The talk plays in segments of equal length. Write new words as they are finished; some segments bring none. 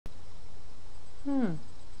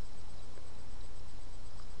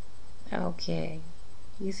Okay,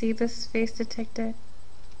 you see this face detected?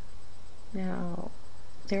 Now,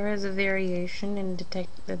 there is a variation in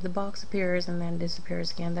detect that the box appears and then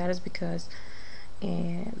disappears again. That is because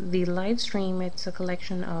the live stream, it's a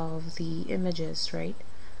collection of the images, right?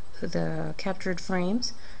 The captured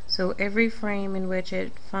frames. So every frame in which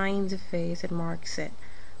it finds a face, it marks it.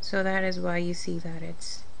 So that is why you see that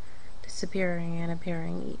it's disappearing and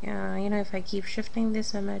appearing. If I keep shifting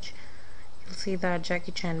this image, you'll see that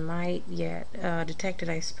Jackie Chan might get detected,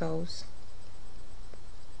 I suppose.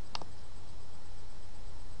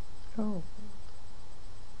 Oh,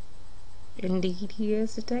 indeed he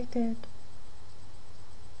is detected.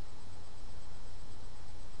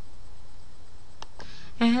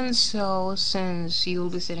 And so, since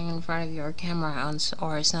you'll be sitting in front of your camera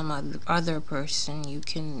or some other person, you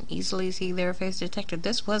can easily see their face detected.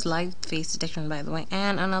 This was live face detection, by the way.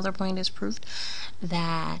 And another point is proved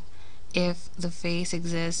that if the face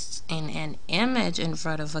exists in an image in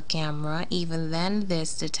front of a camera, even then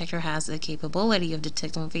this detector has the capability of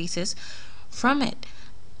detecting faces from it.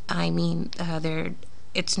 I mean,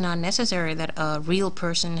 it's not necessary that a real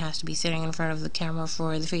person has to be sitting in front of the camera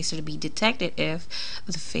for the face to be detected. If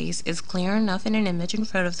the face is clear enough in an image in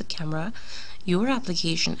front of the camera, your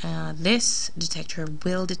application, this detector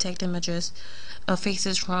will detect images,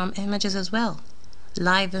 faces from images as well.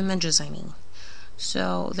 Live images, I mean.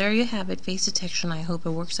 So there you have it, face detection. I hope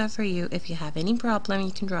it works out for you. If you have any problem,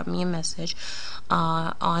 you can drop me a message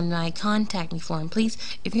on my contact me form. Please,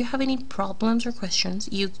 if you have any problems or questions,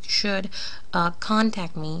 you should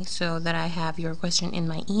contact me so that I have your question in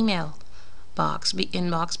my email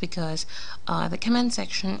inbox, because the comment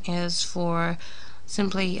section is for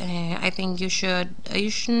simply I think you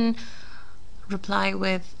shouldn't reply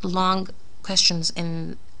with long questions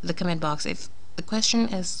in the comment box. If the question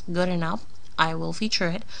is good enough, I will feature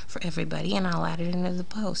it for everybody and I'll add it into the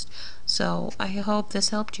post. So I hope this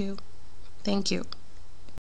helped you. Thank you.